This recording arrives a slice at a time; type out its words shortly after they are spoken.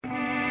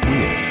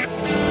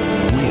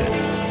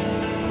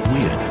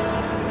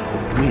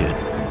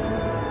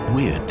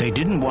weird. They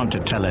didn't want to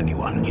tell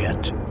anyone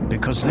yet,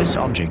 because this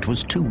object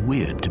was too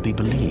weird to be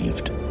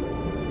believed.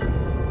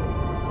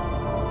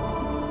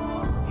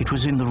 It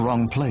was in the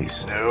wrong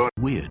place. No.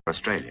 Weird.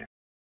 Australia.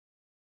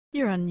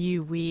 You're on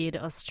New Weird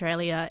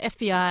Australia,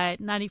 FBI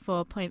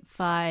 94.5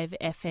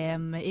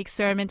 FM,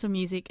 experimental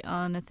music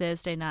on a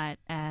Thursday night,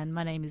 and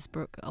my name is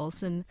Brooke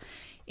Olsen.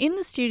 In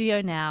the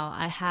studio now,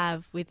 I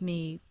have with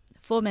me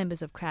 4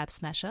 members of Crab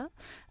Smasher,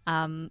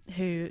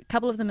 who, a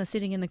couple of them are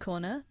sitting in the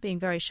corner, being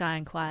very shy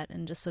and quiet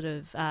and just sort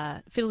of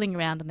fiddling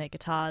around on their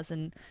guitars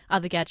and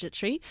other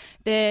gadgetry.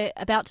 They're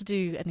about to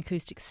do an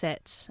acoustic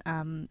set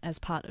as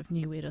part of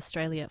New Weird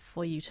Australia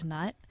for you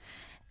tonight.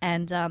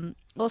 And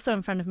also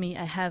in front of me,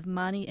 I have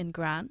Marnie and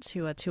Grant,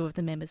 who are 2 of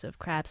the members of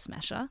Crab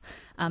Smasher,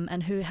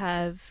 and who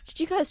have...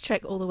 Did you guys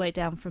trek all the way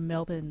down from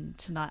Newcastle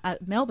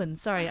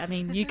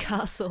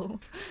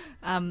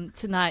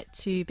tonight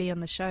to be on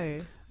the show?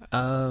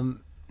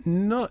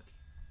 Not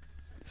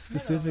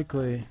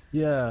specifically.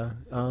 Yeah.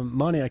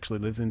 Marnie actually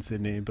lives in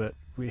Sydney, but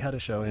we had a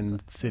show in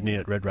Sydney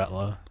at Red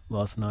Rattler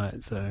last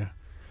night, so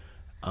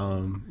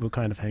we're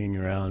kind of hanging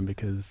around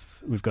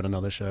because we've got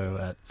another show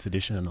at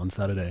Sedition on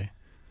Saturday.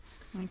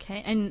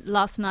 Okay, and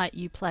last night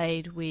you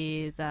played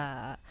with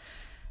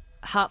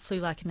Heart Flew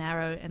Like an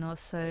Arrow and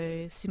also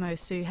Simo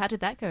Sue. How did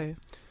that go?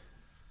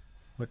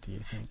 What do you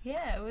think?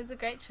 Yeah, it was a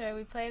great show.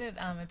 We played it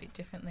a bit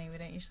differently. We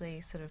don't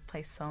usually sort of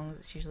play songs.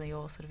 It's usually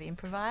all sort of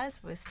improvised.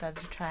 We started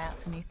to try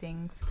out some new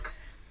things,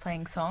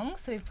 playing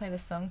songs. So we played a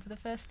song for the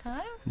first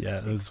time. Yeah,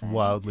 it was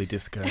wildly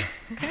disco.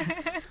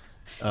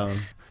 Yeah,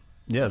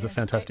 it was a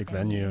fantastic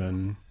venue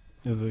and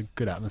it was a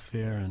good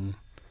atmosphere and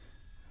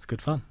it's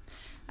good fun.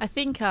 I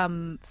think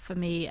for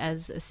me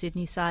as a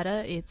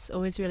Sydney-sider, it's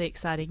always really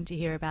exciting to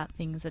hear about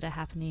things that are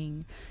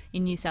happening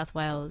in New South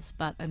Wales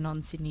but are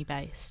non-Sydney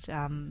based.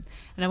 And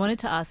I wanted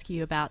to ask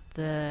you about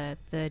the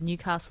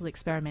Newcastle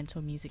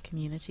experimental music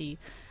community.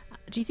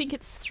 Do you think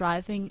it's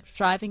thriving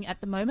at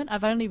the moment?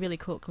 I've only really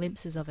caught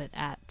glimpses of it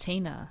at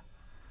Tina.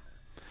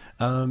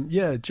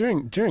 Yeah,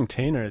 during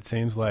Tina it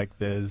seems like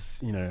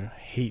there's,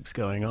 heaps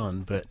going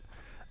on, but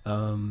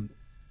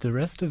the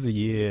rest of the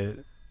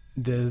year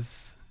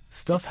there's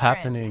stuff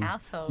happening.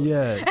 Household.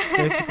 Yeah, it's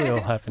basically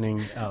all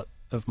happening out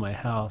of my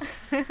house.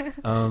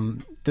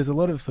 There's a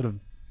lot of sort of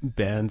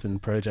bands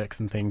and projects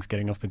and things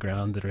getting off the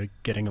ground that are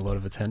getting a lot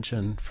of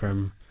attention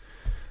from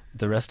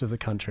the rest of the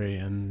country,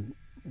 and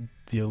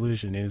the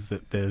illusion is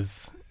that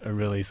there's a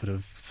really sort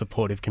of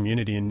supportive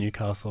community in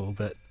Newcastle,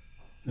 but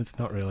it's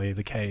not really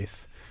the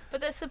case. But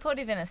they're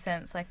supportive in a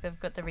sense, like they've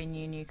got the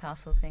Renew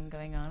Newcastle thing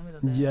going on with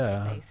all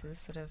the spaces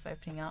sort of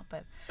opening up.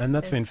 And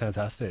that's been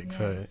fantastic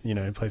for,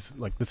 places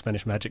like the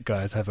Spanish Magic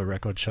guys have a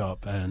record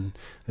shop and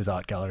there's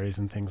art galleries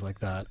and things like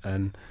that.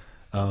 And,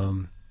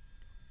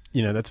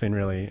 that's been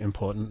really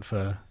important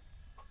for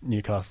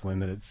Newcastle in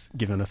that it's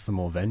given us some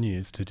more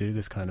venues to do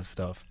this kind of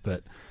stuff.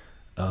 But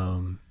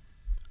I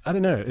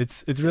don't know,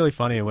 it's really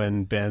funny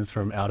when bands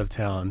from out of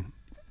town,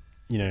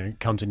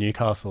 come to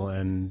Newcastle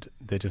and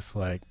they're just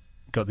like,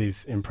 got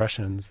these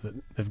impressions that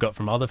they've got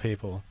from other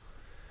people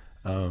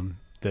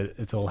that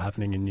it's all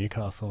happening in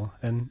Newcastle,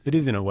 and it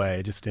is in a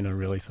way, just in a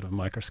really sort of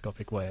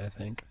microscopic way, I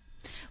think.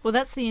 Well,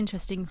 that's the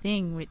interesting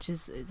thing, which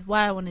is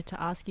why I wanted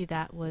to ask you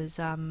that was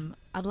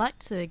I'd like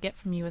to get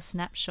from you a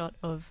snapshot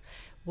of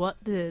what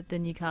the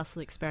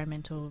Newcastle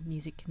experimental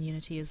music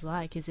community is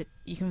like. Is it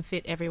you can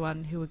fit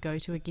everyone who would go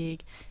to a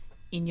gig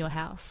in your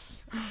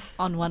house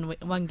on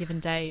one given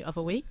day of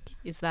a week?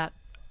 Is that...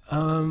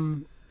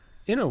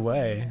 In a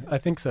way, I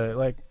think so.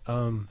 Like,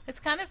 it's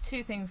kind of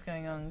 2 things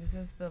going on. Because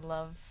there's the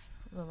love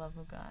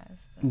of guys.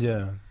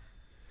 Yeah,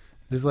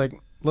 there's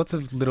like lots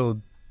of little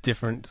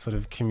different sort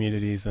of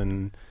communities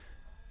and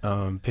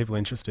people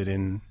interested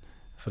in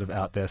sort of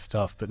out there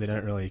stuff, but they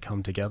don't really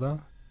come together,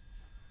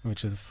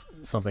 which is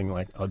something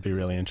like I'd be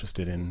really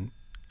interested in.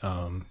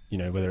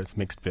 Whether it's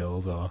mixed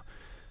bills or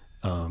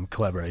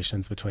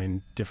collaborations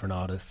between different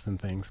artists and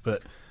things,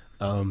 but.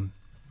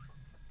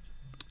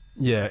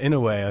 Yeah, in a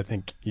way, I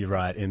think you're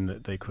right in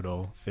that they could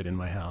all fit in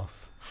my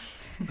house.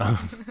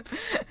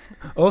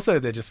 Also,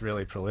 they're just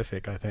really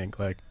prolific, I think.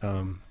 Like,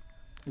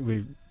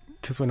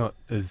 because we're not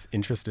as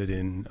interested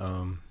in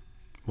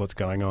what's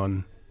going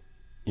on,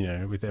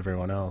 with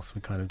everyone else.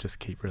 We kind of just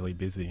keep really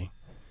busy.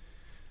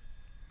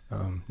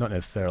 Not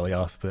necessarily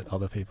us, but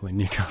other people in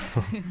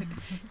Newcastle.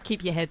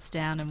 Keep your heads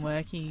down and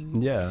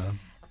working. Yeah.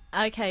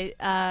 Okay,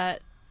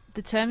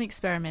 the term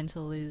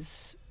experimental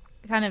is...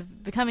 kind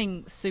of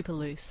becoming super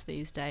loose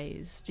these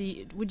days.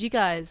 Would you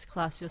guys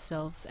class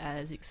yourselves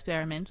as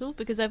experimental?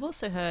 Because I've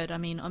also heard,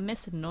 on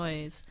Mess and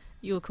Noise,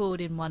 you were called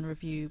in one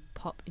review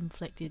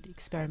pop-inflected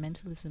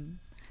experimentalism.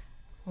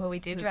 Well, we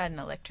did write an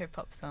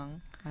electro-pop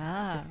song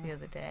just the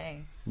other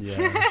day.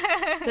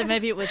 Yeah. So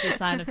maybe it was a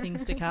sign of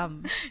things to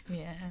come.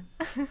 Yeah.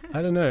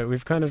 I don't know.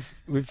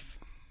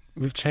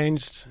 We've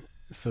changed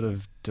sort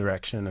of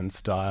direction and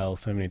style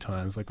so many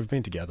times. Like, we've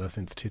been together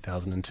since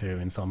 2002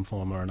 in some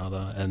form or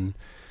another, and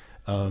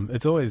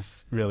it's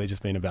always really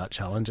just been about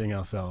challenging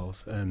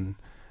ourselves and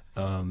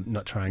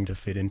not trying to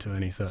fit into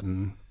any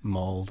certain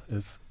mold,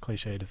 as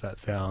cliched as that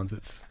sounds.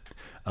 It's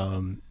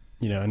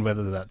And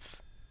whether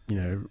that's,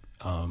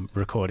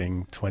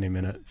 recording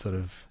 20-minute sort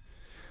of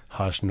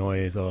harsh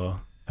noise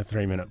or a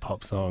 3-minute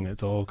pop song,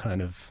 it's all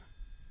kind of,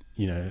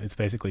 it's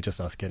basically just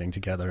us getting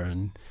together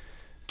and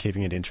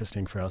keeping it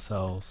interesting for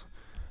ourselves.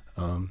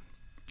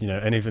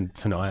 And even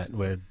tonight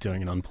we're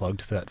doing an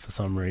unplugged set for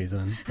some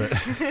reason, but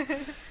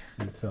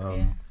it's,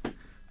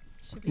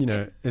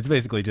 it's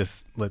basically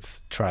just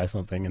let's try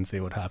something and see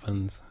what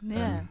happens.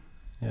 Yeah.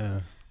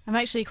 And, I'm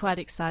actually quite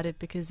excited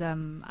because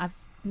I've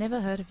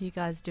never heard of you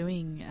guys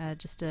doing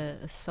just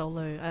a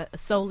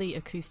solely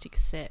acoustic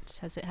set.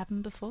 Has it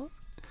happened before?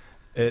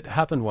 It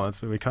happened once,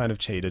 but we kind of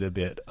cheated a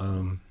bit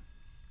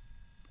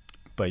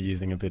by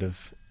using a bit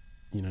of,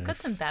 Got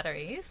some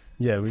batteries.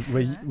 Yeah,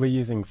 we're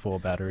using 4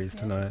 batteries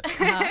tonight.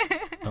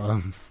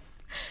 But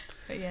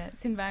yeah,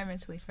 it's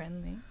environmentally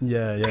friendly.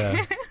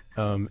 Yeah.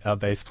 Our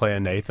bass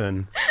player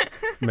Nathan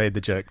made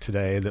the joke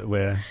today that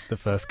we're the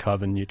first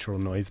carbon neutral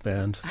noise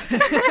band.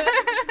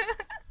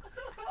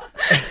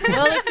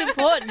 Well, it's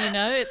important,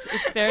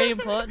 it's very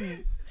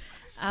important.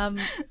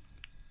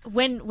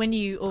 When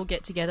you all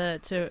get together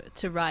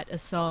to write a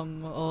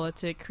song or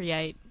to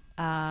create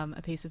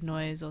a piece of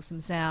noise or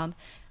some sound,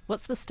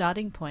 what's the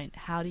starting point?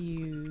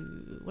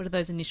 What are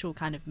those initial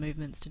kind of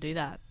movements to do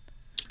that?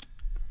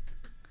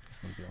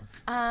 This one's yours.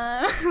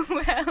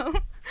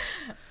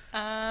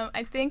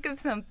 I think of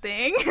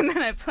something and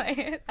then I play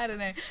it. I don't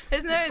know.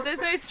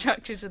 There's no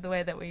structure to the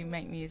way that we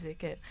make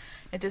music. It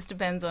just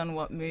depends on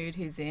what mood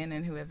who's in,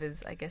 and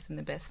whoever's, I guess, in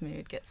the best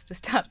mood gets to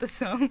start the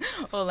song,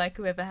 or like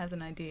whoever has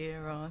an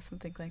idea or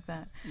something like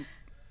that.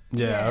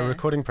 Yeah, our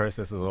recording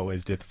process is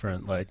always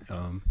different. Like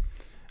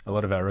a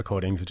lot of our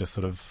recordings are just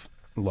sort of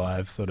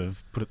live, sort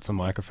of put some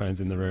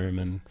microphones in the room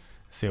and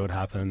see what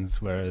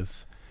happens,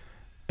 whereas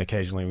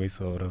occasionally we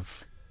sort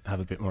of have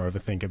a bit more of a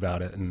think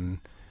about it, and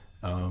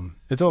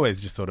it's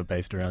always just sort of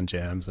based around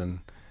jams and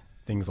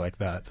things like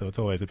that, so it's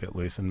always a bit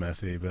loose and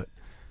messy, but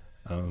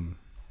I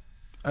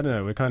don't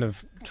know, we're kind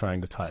of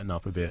trying to tighten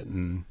up a bit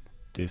and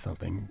do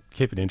something,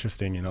 keep it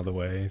interesting in other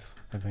ways,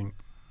 I think.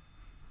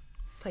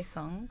 Play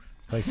songs,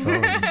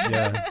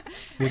 yeah.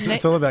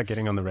 It's all about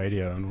getting on the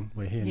radio, and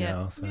we're here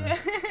now, so... Yeah.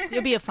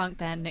 You'll be a funk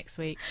band next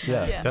week. So.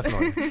 Yeah,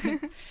 definitely.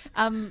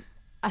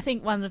 I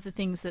think one of the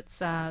things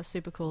that's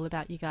super cool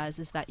about you guys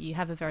is that you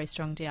have a very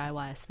strong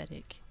DIY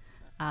aesthetic,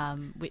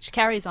 which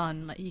carries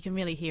on. Like, you can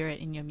really hear it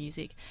in your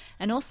music.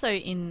 And also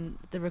in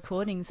the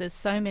recordings, there's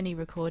so many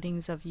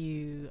recordings of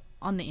you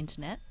on the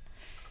internet,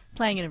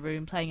 playing in a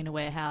room, playing in a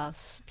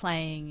warehouse,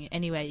 playing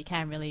anywhere you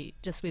can, really,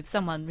 just with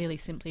someone really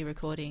simply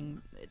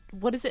recording.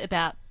 What is it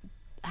about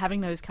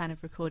having those kind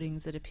of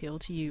recordings that appeal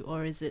to you,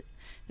 or is it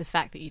the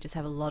fact that you just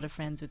have a lot of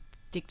friends with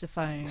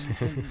dictaphones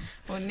and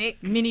well,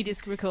 Nick mini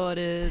disc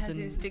recorders has and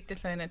his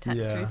dictaphone attached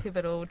to his hip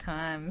at all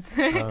times?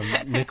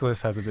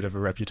 Nicholas has a bit of a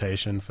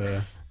reputation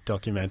for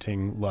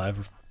documenting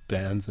live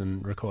bands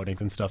and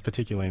recordings and stuff,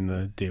 particularly in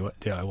the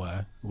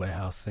DIY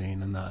warehouse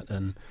scene and that,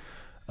 and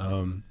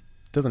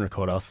doesn't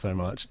record us so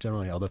much,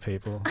 generally other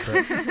people,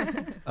 but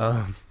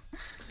I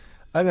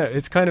don't know,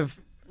 it's kind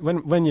of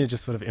when you're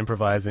just sort of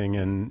improvising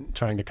and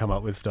trying to come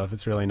up with stuff,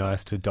 it's really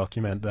nice to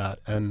document that,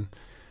 and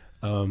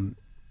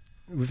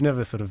we've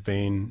never sort of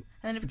been...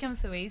 And then it becomes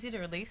so easy to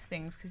release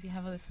things because you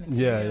have all this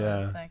material.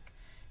 Yeah. It's like,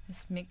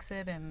 just mix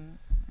it and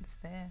it's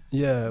there.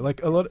 Yeah,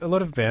 like a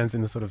lot of bands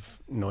in the sort of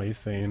noise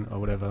scene or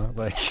whatever,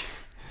 like,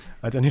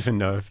 I don't even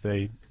know if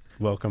they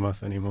welcome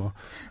us anymore.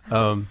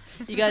 You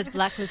guys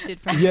blacklisted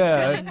from the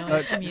Australian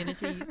noise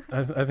community.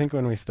 I think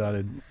when we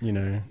started,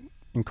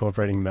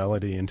 incorporating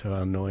melody into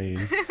our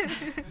noise,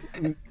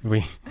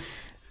 we're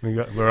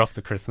off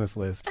the Christmas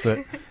list, but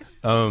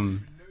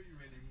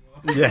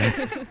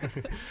yeah.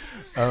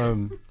 I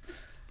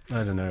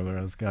don't know where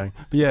I was going,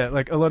 but yeah,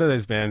 like a lot of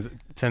those bands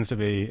tends to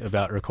be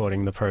about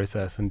recording the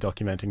process and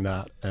documenting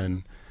that,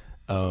 and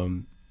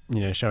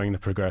showing the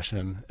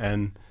progression,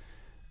 and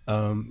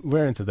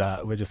we're into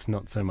that. We're just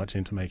not so much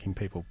into making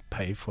people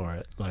pay for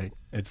it. Like,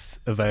 it's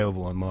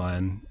available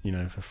online,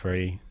 for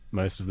free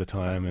most of the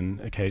time,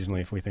 and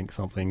occasionally if we think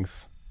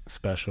something's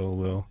special,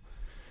 we'll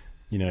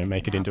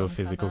make it into a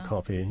physical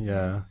copy.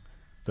 Yeah,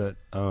 but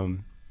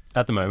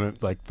at the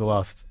moment, like the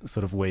last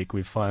sort of week,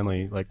 we've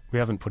finally, like, we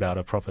haven't put out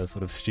a proper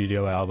sort of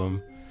studio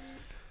album.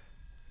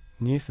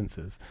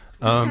 Nuisances.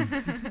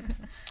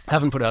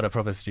 Haven't put out a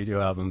proper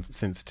studio album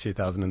since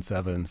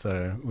 2007,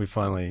 so we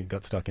finally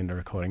got stuck into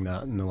recording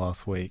that in the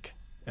last week,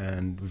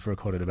 and we've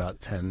recorded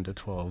about 10 to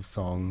 12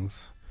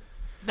 songs.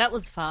 That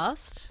was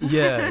fast.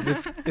 Yeah,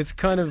 it's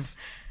kind of...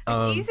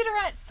 it's easy to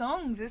write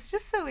songs. It's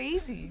just so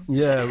easy.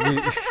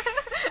 Yeah.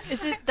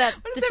 Is it that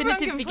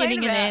definitive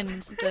beginning and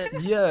end?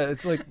 Yeah,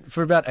 it's like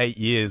for about 8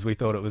 years we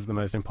thought it was the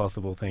most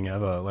impossible thing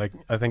ever. Like,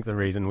 I think the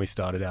reason we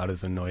started out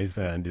as a noise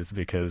band is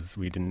because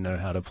we didn't know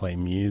how to play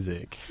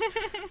music.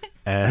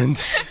 And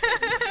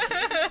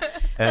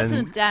that's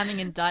a damning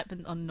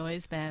indictment on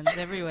noise bands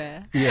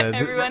everywhere. Yeah,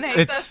 everyone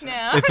hates us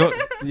now.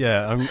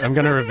 I'm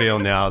going to reveal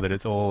now that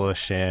it's all a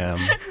sham.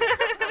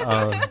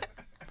 I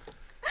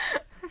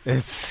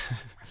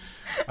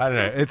don't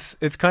know.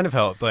 It's kind of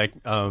helped. Like,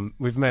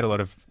 we've made a lot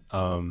of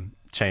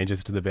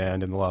changes to the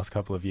band in the last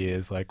couple of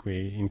years. Like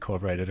we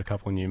incorporated a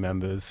couple of new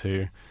members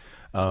who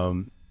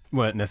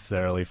weren't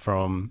necessarily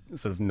from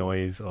sort of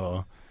noise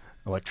or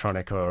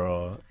electronica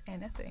or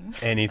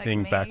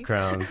anything like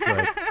backgrounds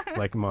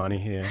like Marnie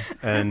here,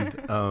 and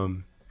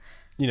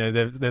you know,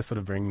 they're sort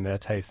of bringing their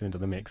taste into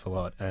the mix a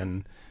lot,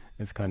 and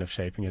it's kind of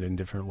shaping it in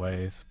different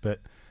ways. But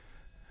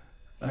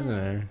I don't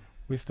know,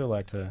 we still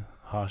like to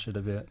harsh it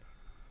a bit,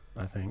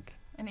 I think.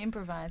 And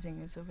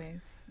improvising is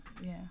always,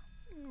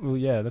 Well,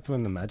 yeah, that's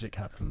when the magic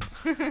happens.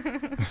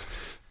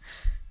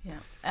 Yeah,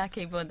 our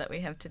keyboard that we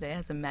have today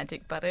has a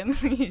magic button.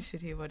 You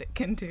should hear what it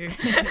can do.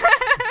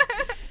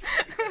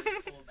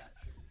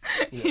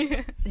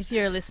 Yeah. If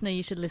you're a listener,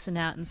 you should listen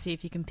out and see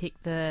if you can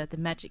pick the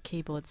magic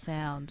keyboard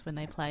sound when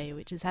they play,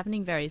 which is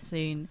happening very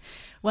soon.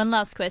 One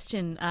last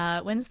question.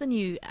 When's the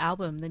new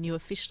album, the new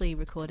officially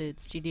recorded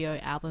studio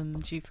album,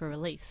 due for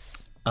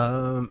release?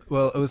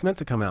 Well, it was meant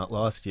to come out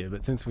last year,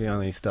 but since we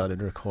only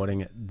started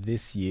recording it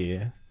this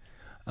year,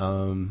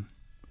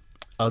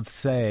 I'd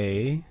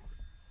say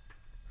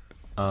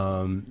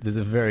there's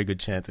a very good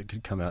chance it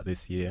could come out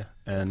this year,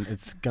 and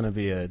it's going to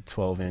be a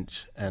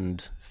 12-inch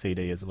and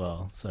CD as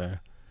well, so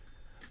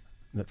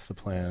that's the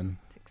plan.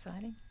 It's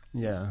exciting.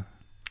 Yeah.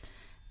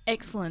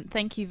 Excellent.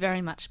 Thank you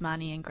very much,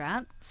 Marnie and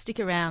Grant.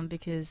 Stick around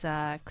because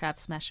Crab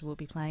Smasher will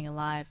be playing a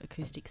live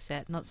acoustic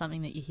set, not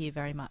something that you hear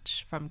very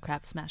much from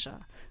Crab Smasher,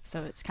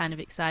 so it's kind of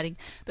exciting.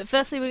 But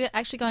firstly, we're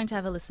actually going to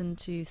have a listen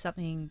to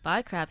something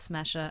by Crab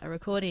Smasher, a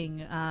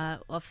recording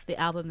of the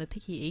album The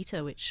Picky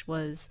Eater, which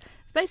was...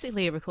 It's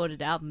basically a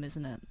recorded album,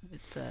 isn't it?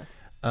 It's a...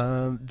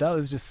 that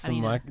was just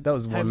some that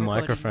was one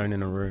microphone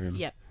in a room.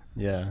 Yep.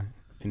 Yeah,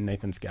 in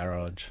Nathan's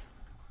garage.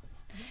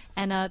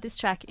 And this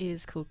track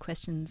is called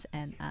Questions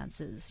and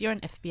Answers. You're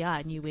on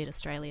FBI, New Weird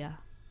Australia.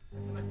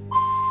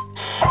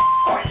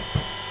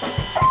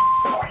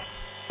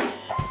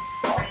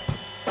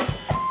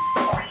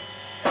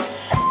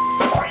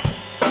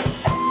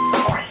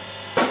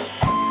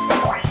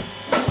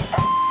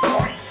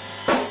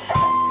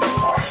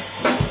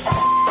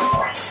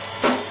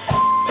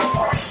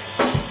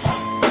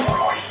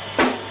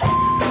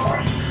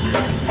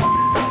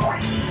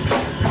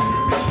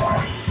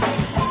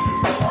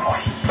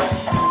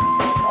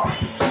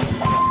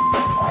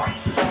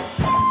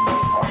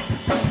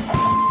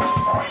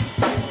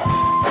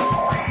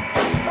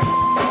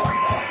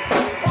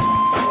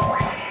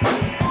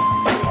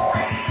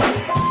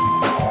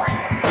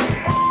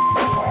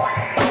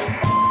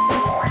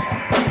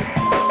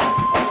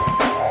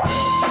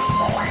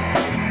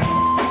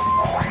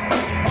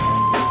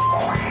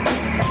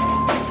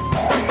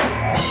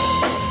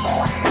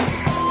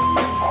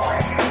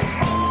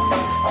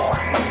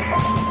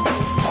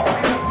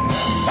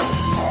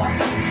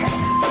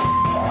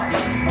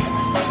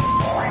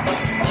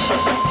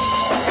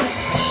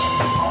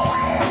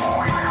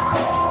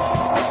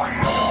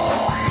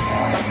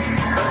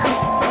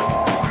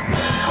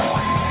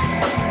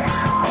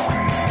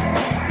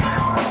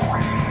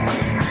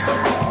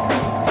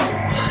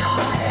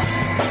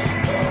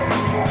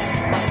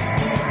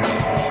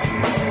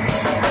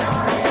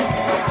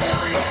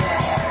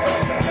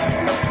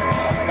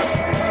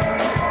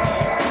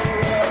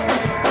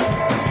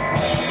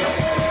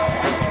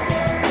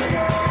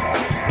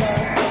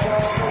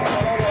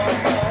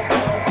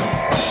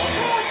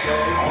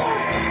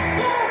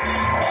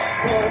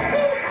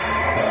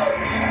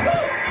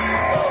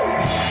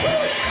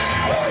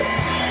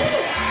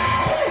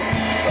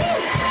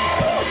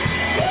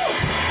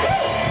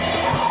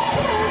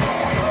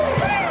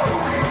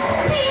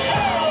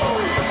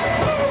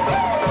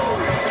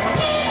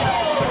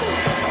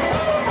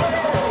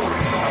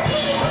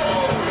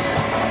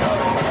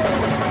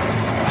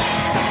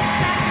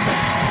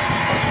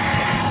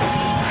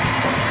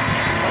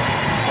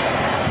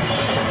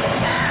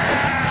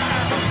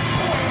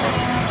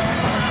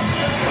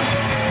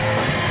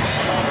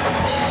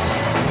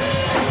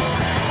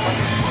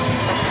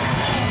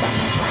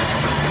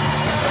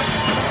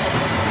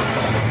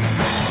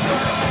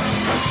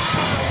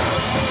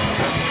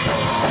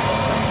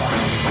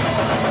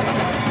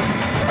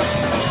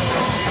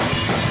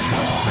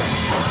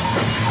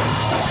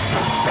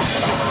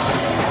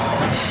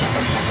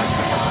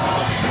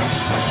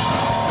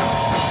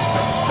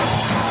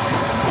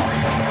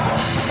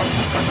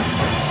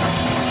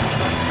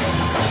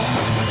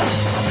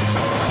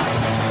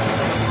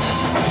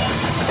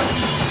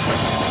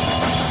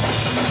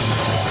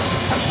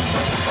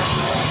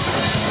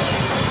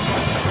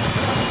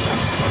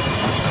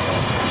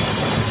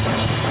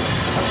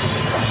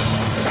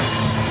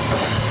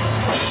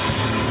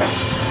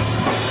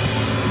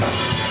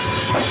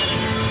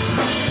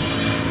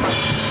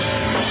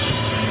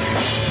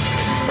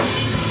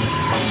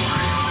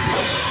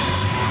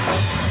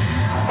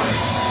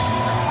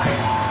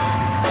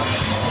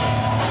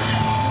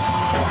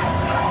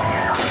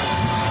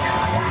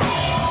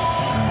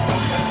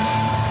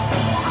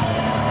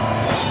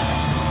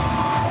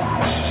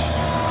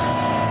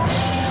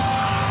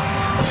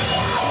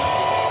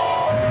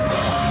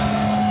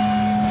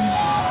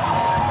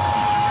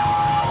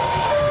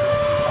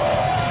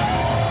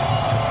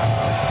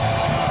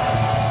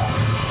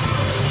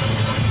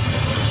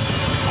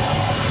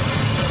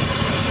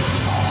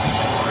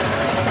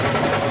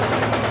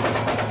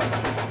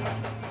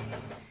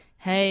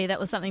 Hey, that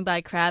was something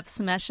by Crab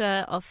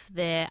Smasher off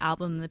their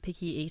album The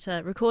Picky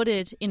Eater,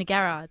 recorded in a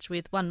garage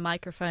with one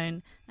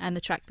microphone, and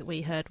the track that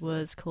we heard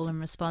was Call and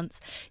Response.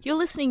 You're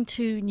listening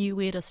to New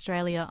Weird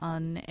Australia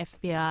on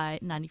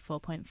FBI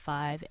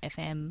 94.5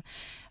 FM.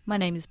 My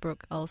name is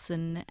Brooke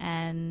Olsen,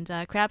 and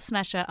Crab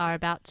Smasher are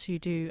about to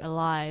do a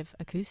live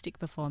acoustic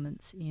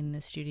performance in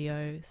the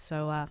studio,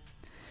 so I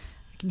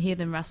can hear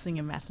them rustling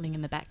and rattling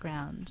in the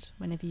background.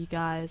 Whenever you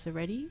guys are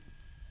ready,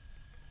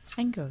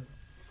 and go.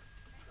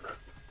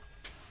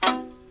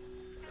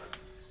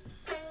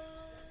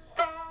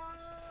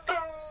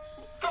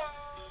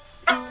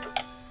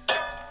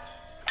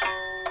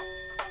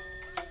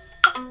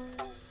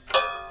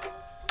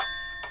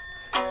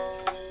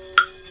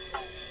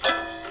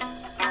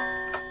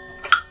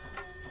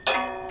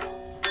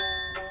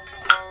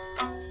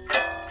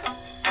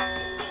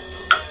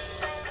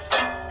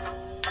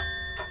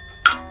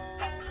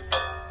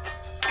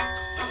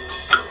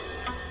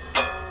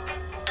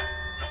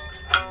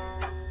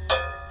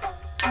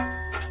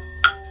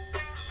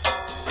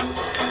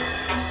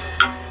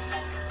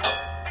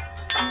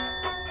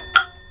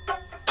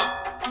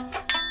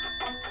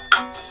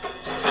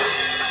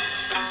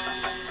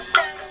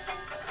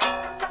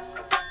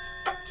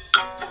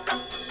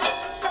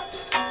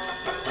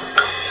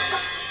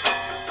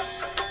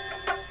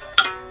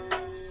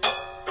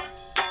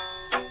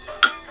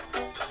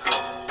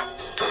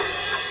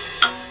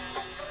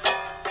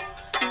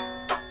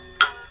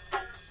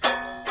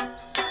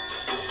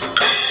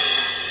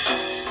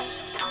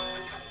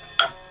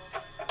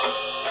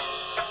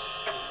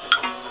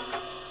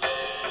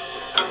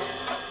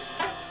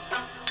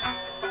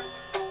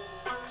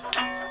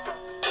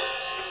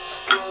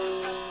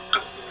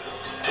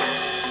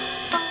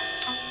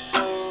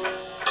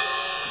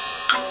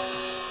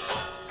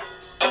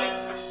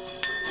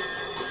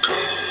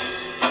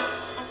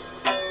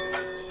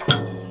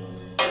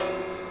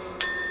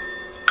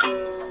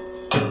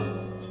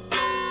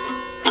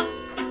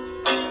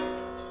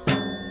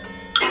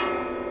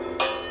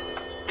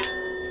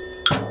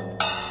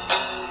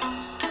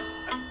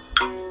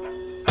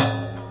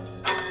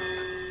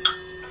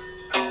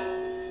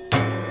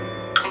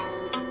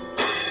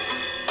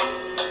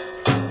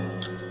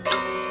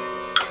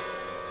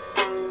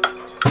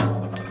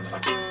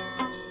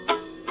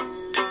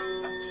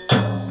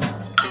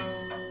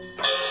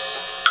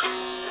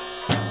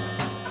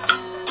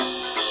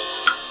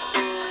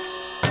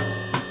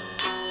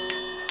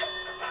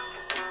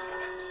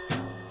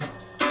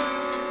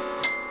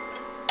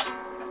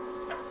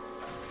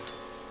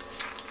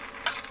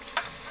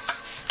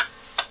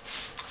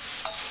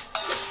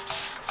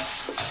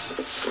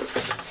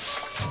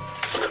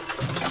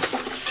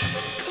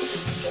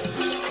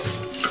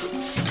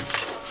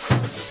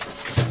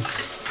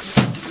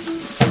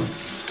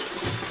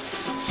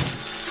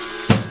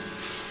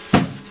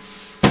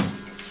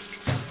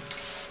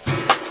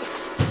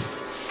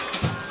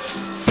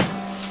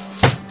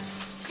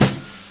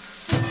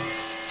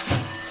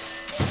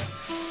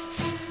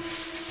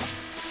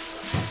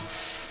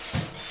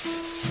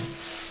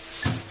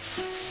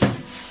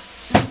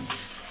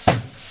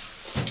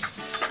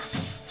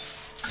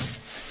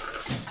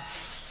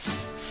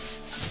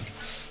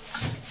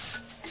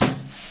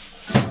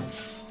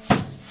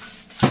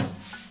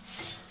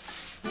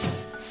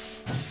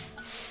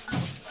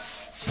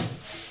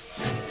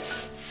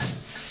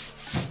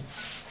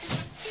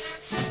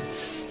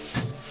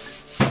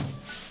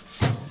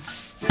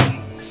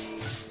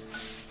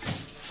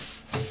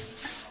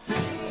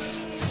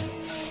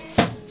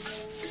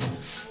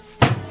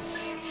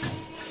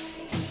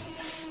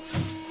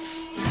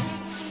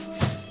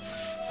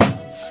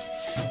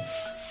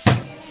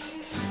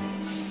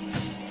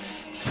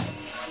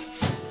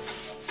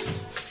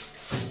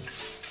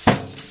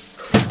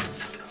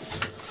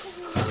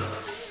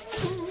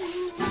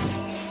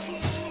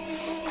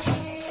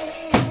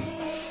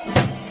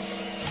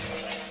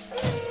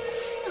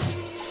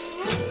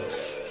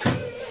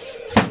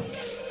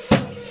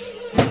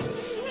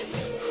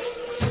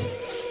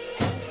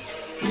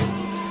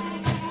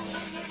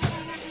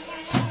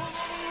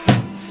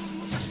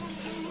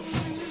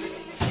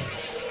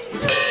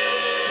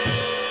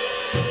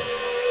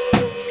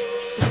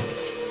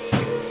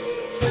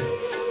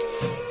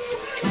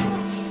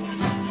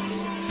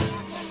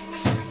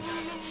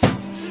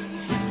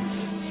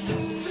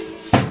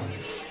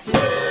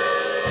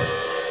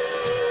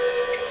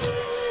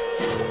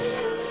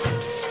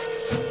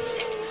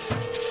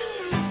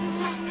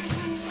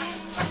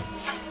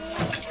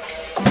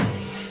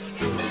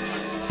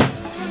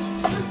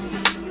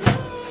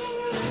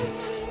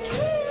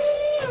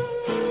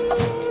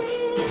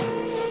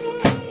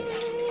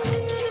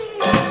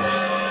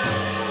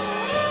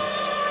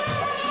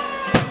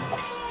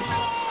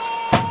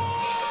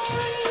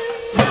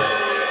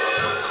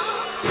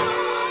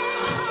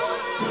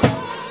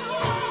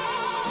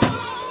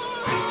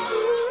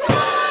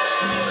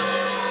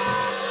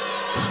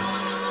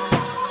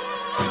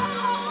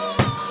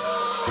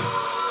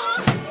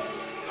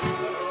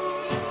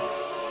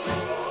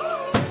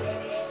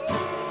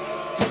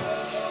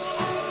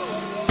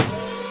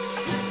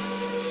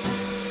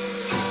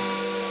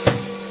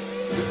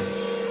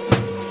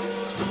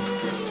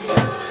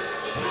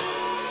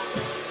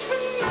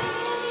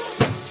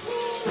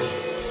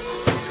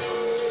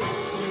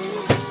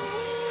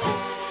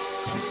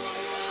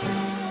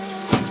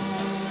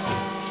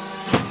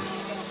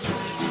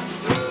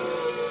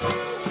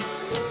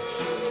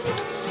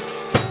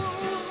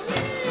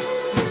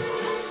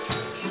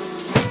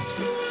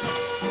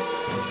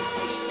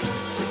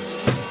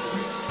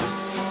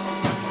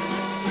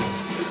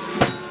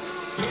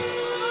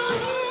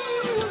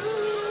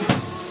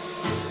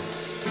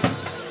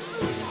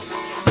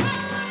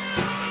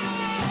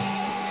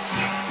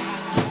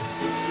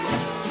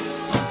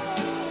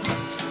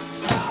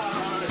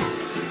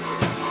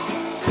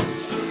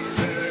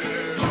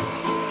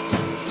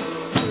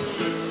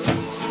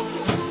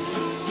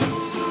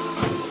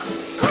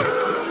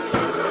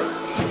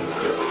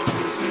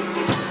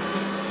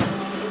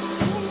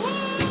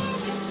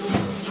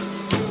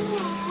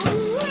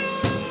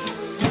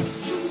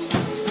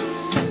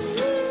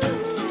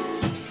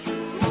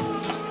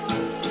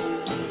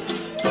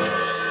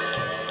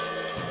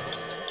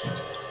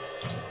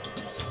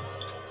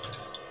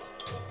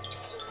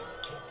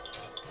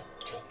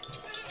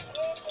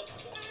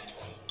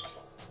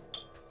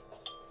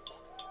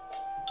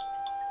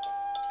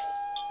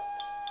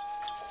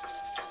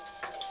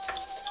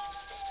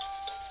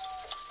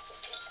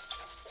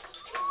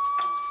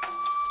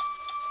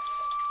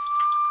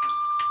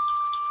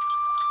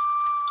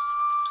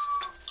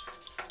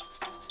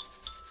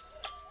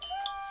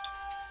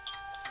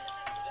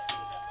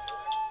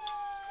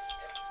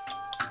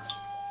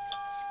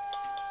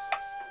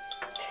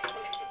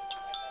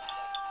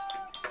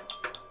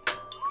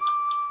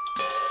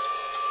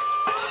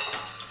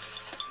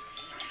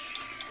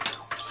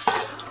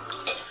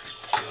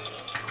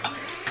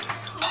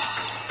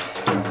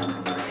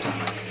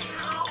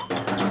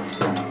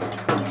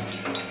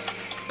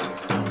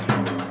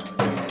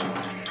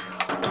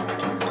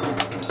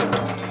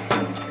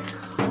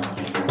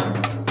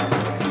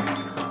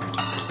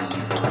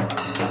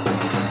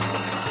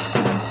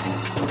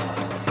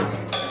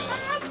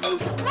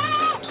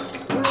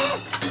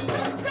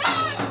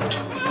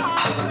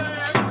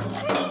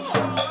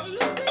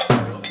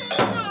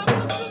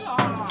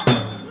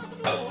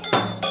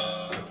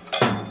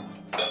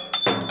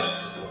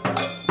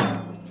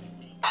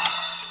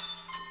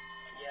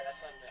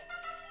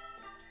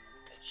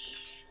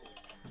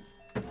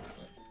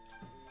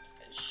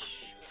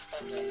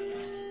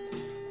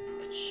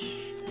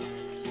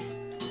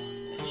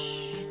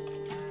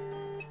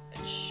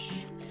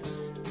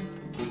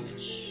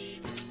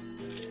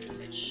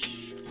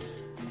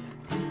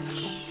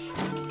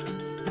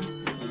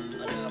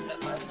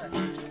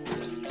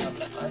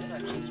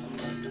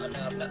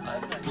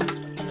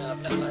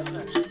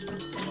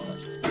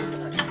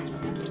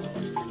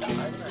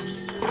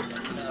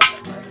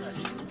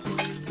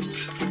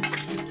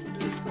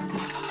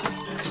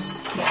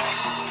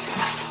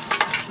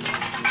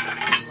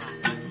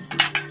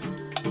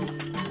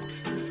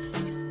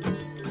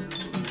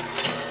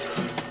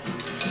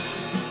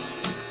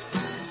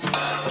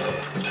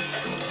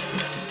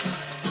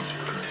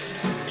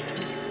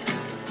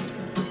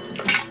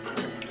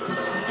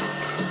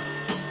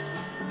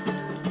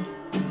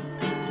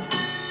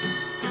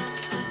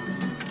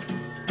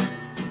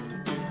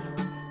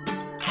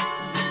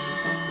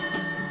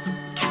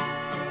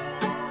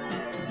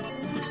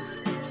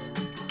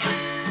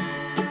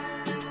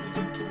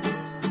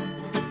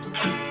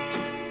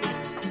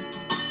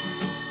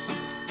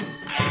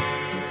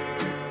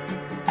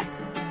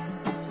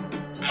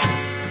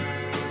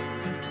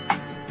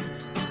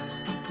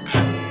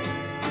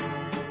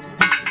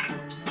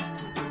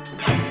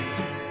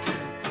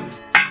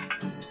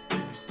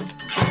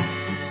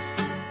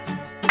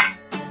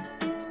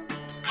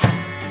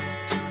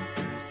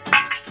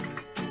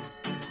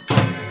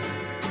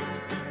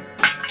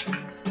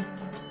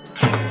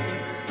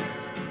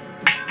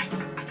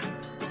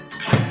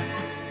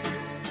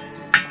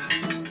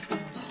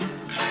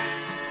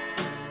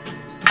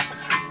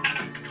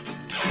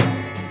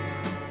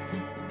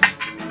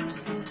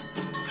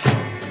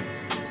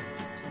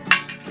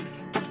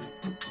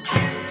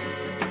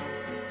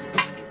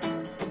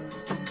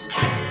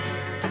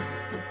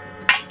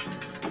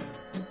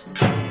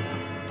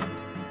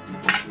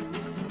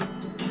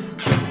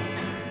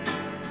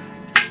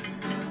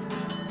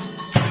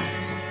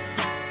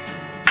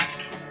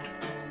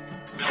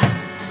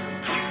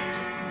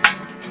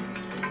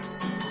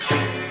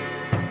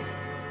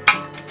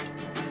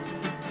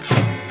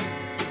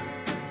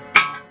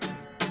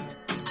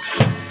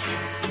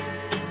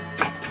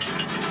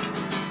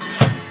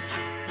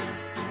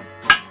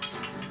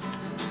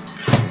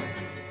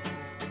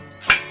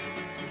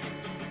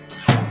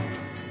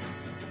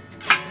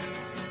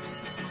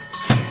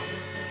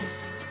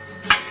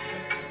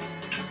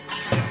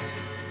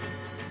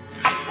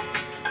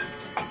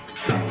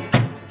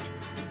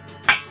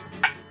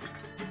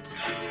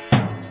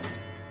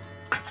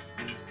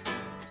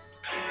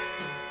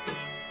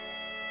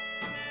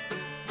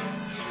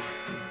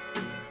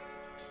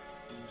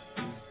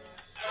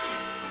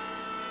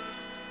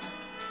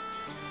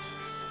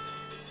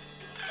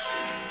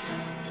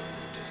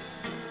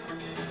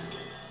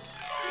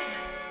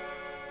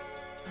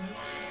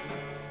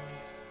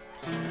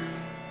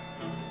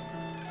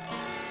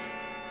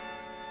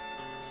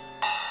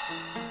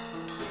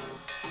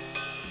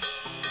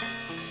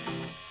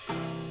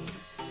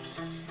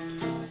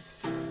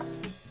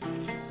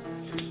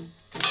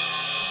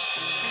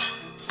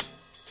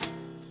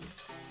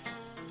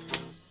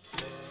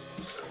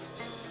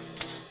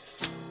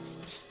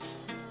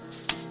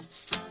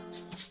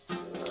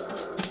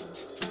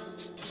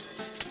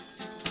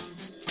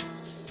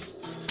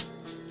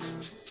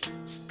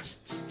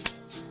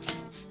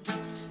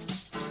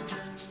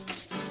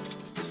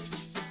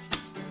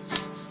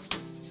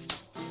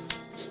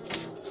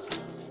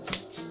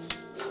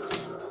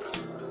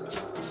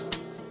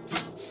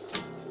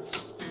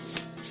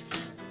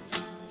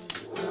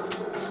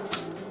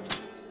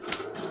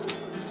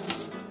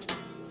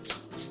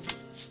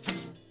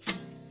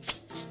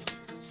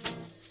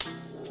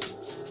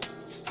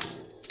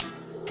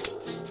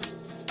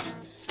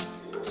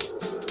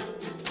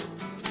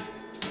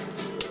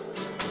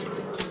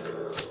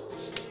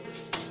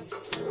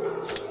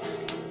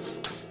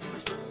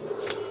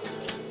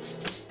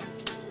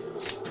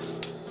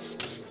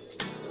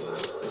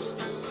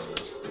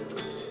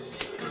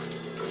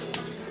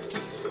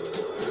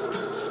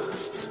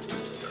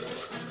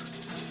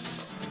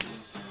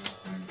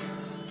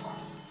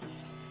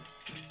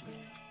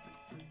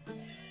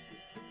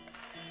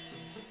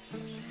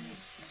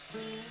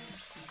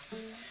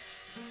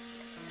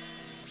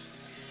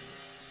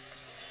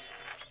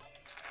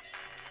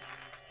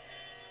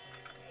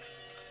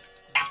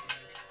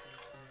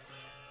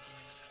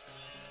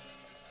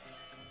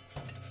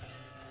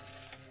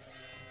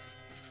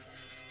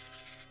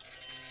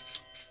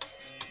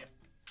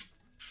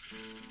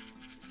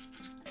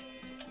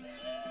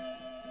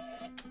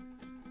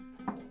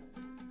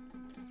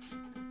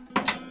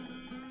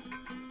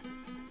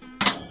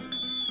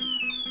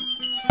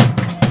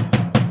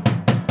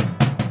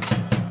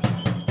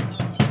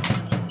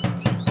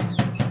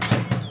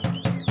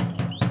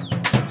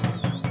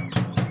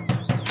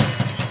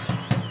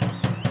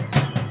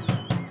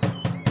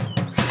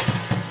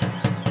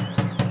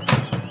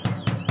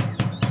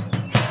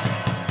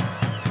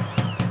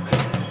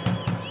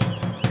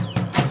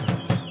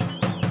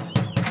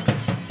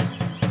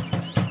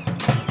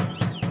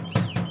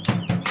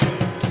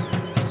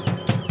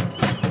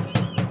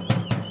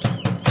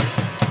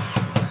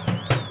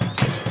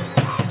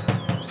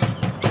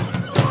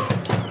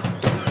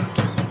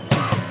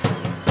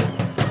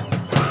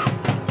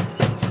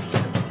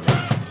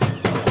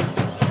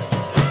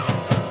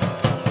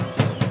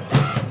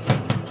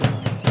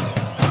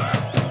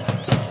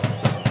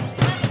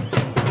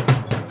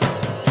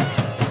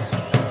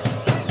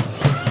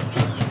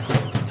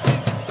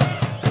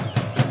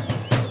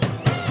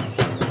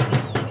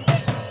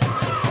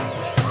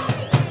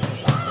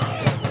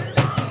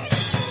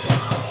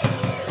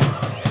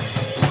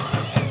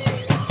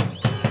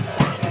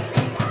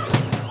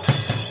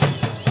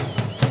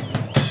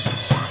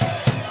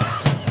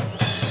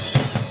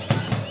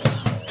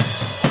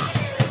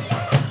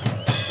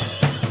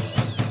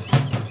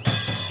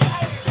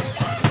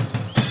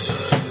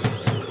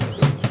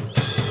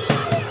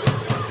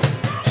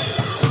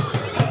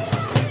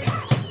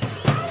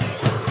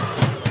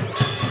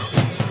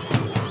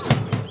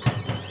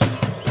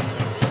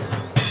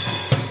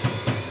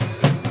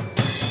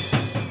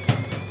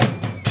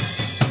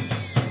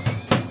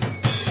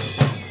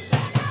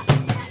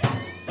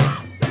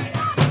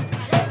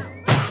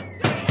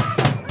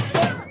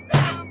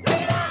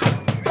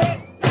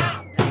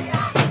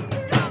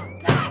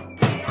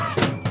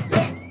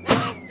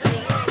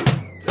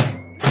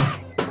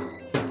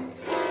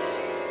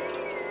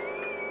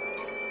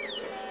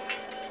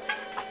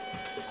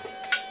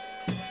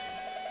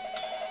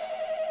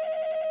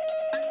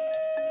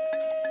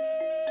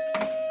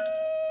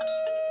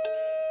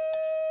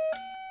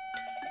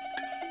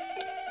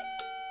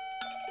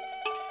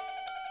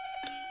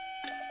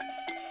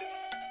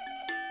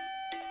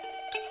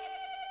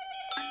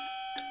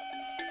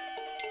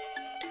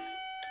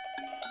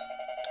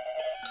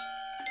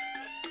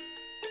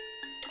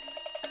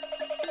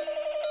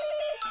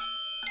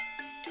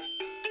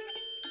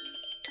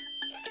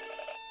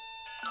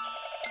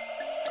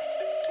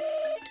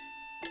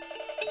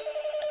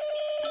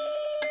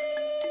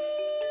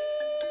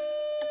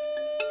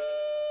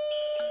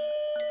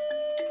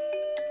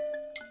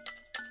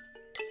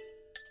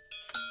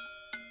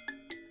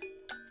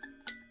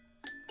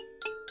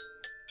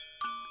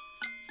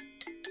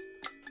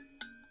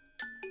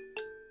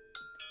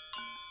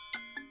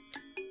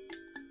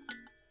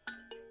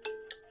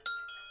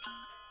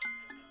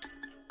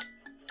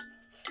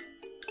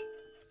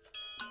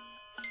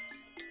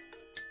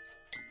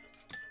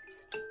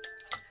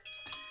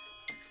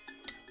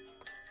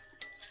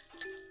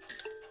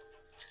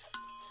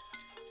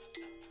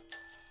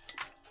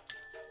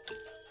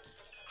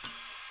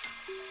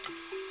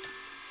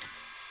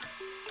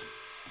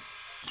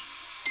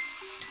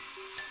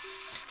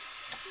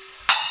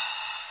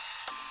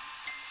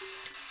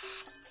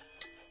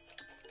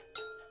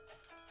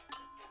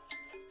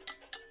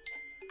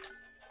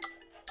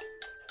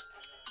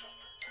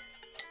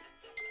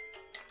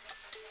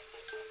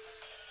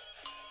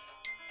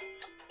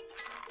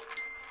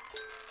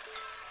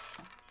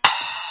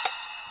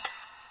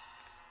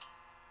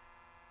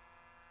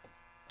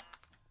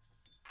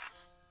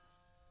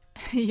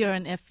 You're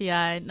on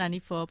FBI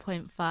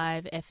 94.5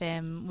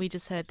 FM. We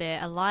just heard there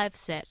a live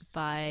set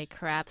by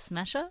Crab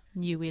Smasher,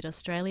 New Weird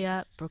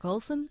Australia, Brooke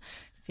Olsen,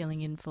 filling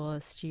in for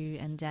Stu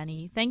and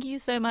Danny. Thank you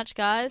so much,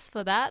 guys,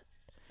 for that.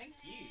 Thank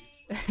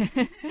you.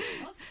 That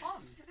was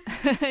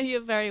fun.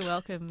 You're very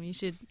welcome. You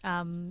should,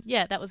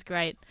 that was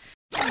great.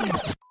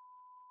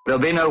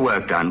 There'll be no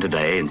work done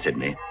today in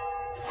Sydney.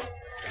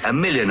 1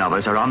 million of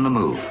us are on the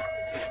move,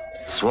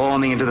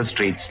 swarming into the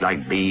streets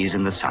like bees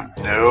in the sun.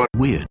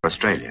 Weird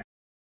Australia.